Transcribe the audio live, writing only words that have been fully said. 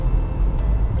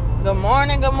Good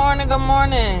morning, good morning, good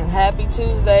morning. Happy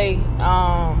Tuesday.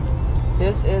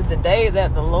 This is the day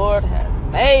that the Lord has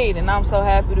made, and I'm so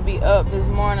happy to be up this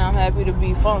morning. I'm happy to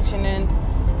be functioning,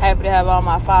 happy to have all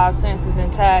my five senses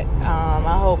intact.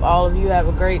 I hope all of you have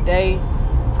a great day.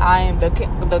 I am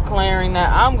declaring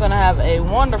that I'm going to have a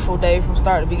wonderful day from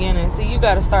start to beginning. See, you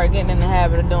got to start getting in the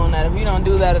habit of doing that. If you don't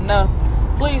do that enough,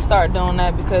 please start doing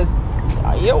that, because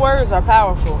your words are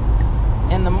powerful.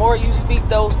 And the more you speak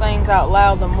those things out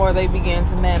loud, the more they begin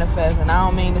to manifest. And I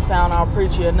don't mean to sound all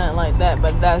preachy or nothing like that,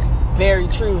 but that's very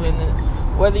true.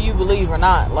 And whether you believe or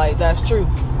not, that's true.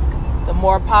 The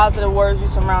more positive words you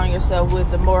surround yourself with,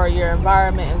 the more your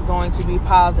environment is going to be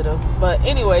positive. But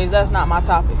anyways, that's not my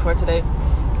topic for today.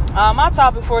 My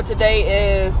topic for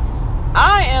today is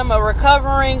I am a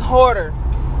recovering hoarder.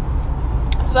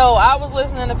 So I was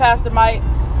listening to Pastor Mike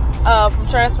from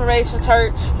Transformation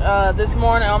Church this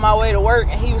morning on my way to work,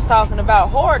 and he was talking about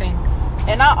hoarding,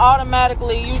 and I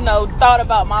automatically thought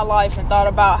about my life and thought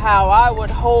about how I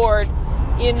would hoard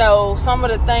some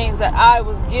of the things that I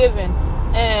was given.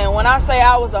 And when I say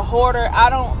I was a hoarder,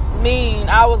 I don't mean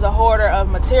I was a hoarder of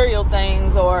material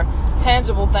things or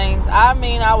tangible things. I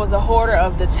mean I was a hoarder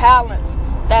of the talents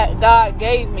that God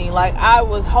gave me. I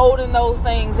was holding those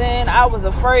things in. I was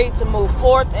afraid to move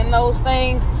forth in those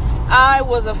things. I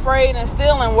was afraid and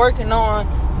still am working on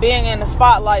being in the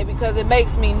spotlight, because it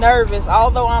makes me nervous.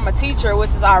 Although I'm a teacher, which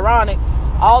is ironic,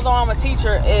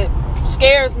 it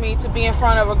scares me to be in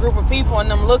front of a group of people and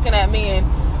them looking at me, and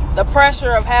the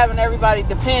pressure of having everybody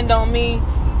depend on me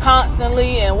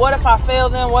constantly. And what if I fail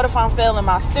them? What if I'm failing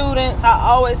my students? I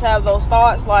always have those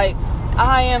thoughts,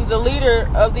 I am the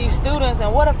leader of these students,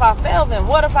 and what if I fail them?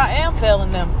 What if I am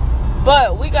failing them?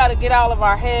 But we got to get out of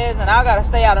our heads, and I got to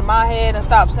stay out of my head and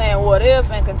stop saying what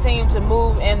if, and continue to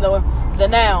move in the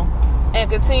now, and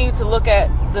continue to look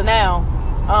at the now.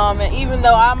 And even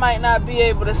though I might not be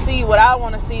able to see what I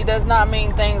want to see, does not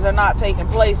mean things are not taking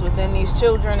place within these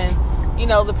children and,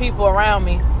 the people around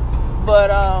me.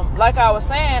 But like I was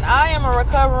saying, I am a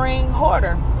recovering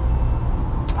hoarder.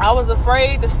 I was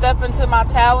afraid to step into my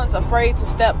talents, afraid to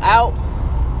step out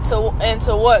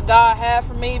into what God had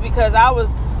for me, because I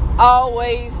was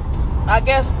always, I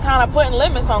guess, kind of putting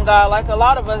limits on God, like a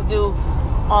lot of us do.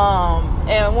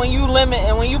 And when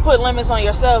you put limits on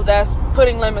yourself, that's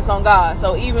putting limits on God.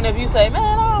 So even if you say,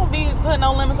 man, I don't be putting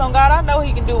no limits on God, I know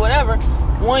he can do whatever.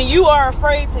 When you are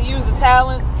afraid to use the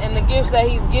talents and the gifts that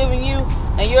he's giving you,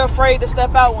 and you're afraid to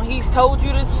step out when he's told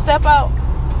you to step out,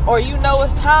 or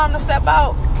it's time to step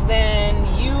out,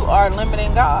 then you are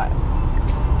limiting God.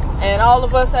 And all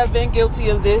of us have been guilty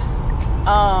of this.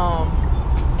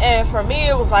 And for me,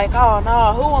 it was oh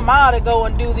no, who am I to go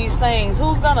and do these things?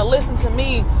 Who's going to listen to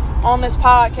me on this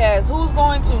podcast? Who's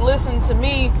going to listen to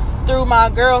me through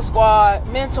my Girl Squad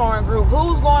mentoring group?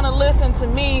 Who's going to listen to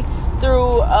me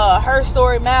through Her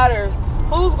Story Matters?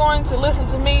 Who's going to listen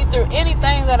to me through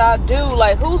anything that I do?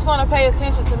 Who's going to pay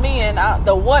attention to me? And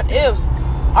the what ifs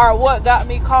are what got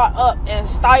me caught up and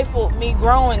stifled me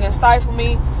growing, and stifled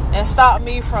me and stopped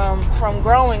me from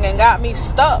growing, and got me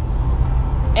stuck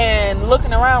and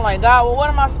looking around God, well, what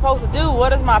am I supposed to do?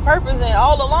 What is my purpose? And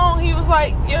all along he was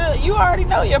you already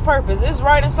know your purpose. It's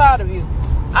right inside of you.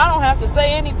 I don't have to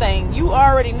say anything. You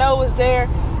already know it's there.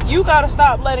 You got to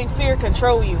stop letting fear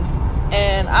control you.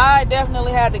 And I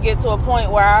definitely had to get to a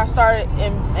point where I started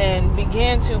and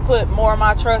began to put more of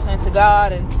my trust into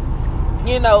God, and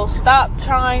stop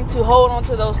trying to hold on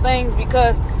to those things.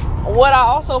 Because what I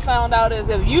also found out is,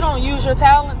 if you don't use your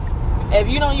talents, if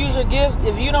you don't use your gifts,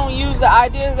 if you don't use the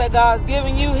ideas that God's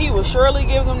giving you, he will surely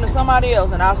give them to somebody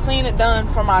else. And I've seen it done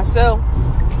for myself,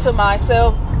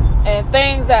 and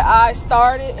things that I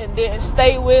started and didn't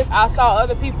stay with, I saw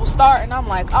other people start, and I'm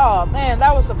oh man,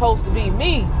 that was supposed to be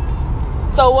me.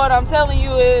 So what I'm telling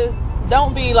you is,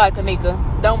 don't be like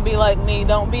Anika. Don't be like me.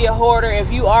 Don't be a hoarder.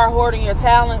 If you are hoarding your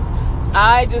talents,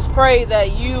 I just pray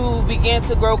that you begin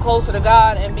to grow closer to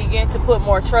God and begin to put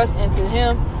more trust into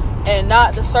him, and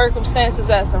not the circumstances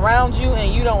that surround you,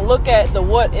 and you don't look at the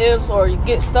what ifs, or you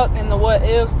get stuck in the what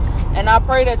ifs. And I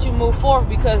pray that you move forward,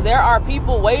 because there are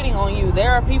people waiting on you.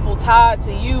 There are people tied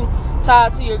to you,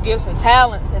 tied to your gifts and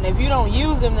talents. And if you don't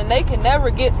use them, then they can never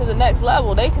get to the next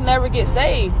level. They can never get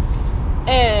saved.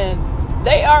 And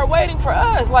they are waiting for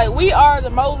us. We are the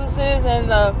Moseses and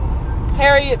the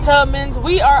Harriet Tubmans.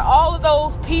 We are all of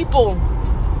those people.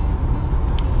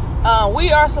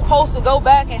 We are supposed to go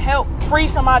back and help free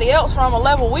somebody else from a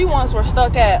level we once were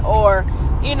stuck at, or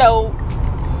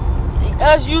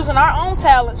us using our own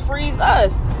talents frees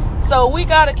us. So we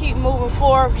got to keep moving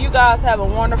forward. You guys have a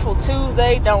wonderful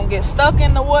Tuesday. Don't get stuck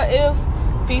in the what ifs.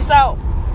 Peace out.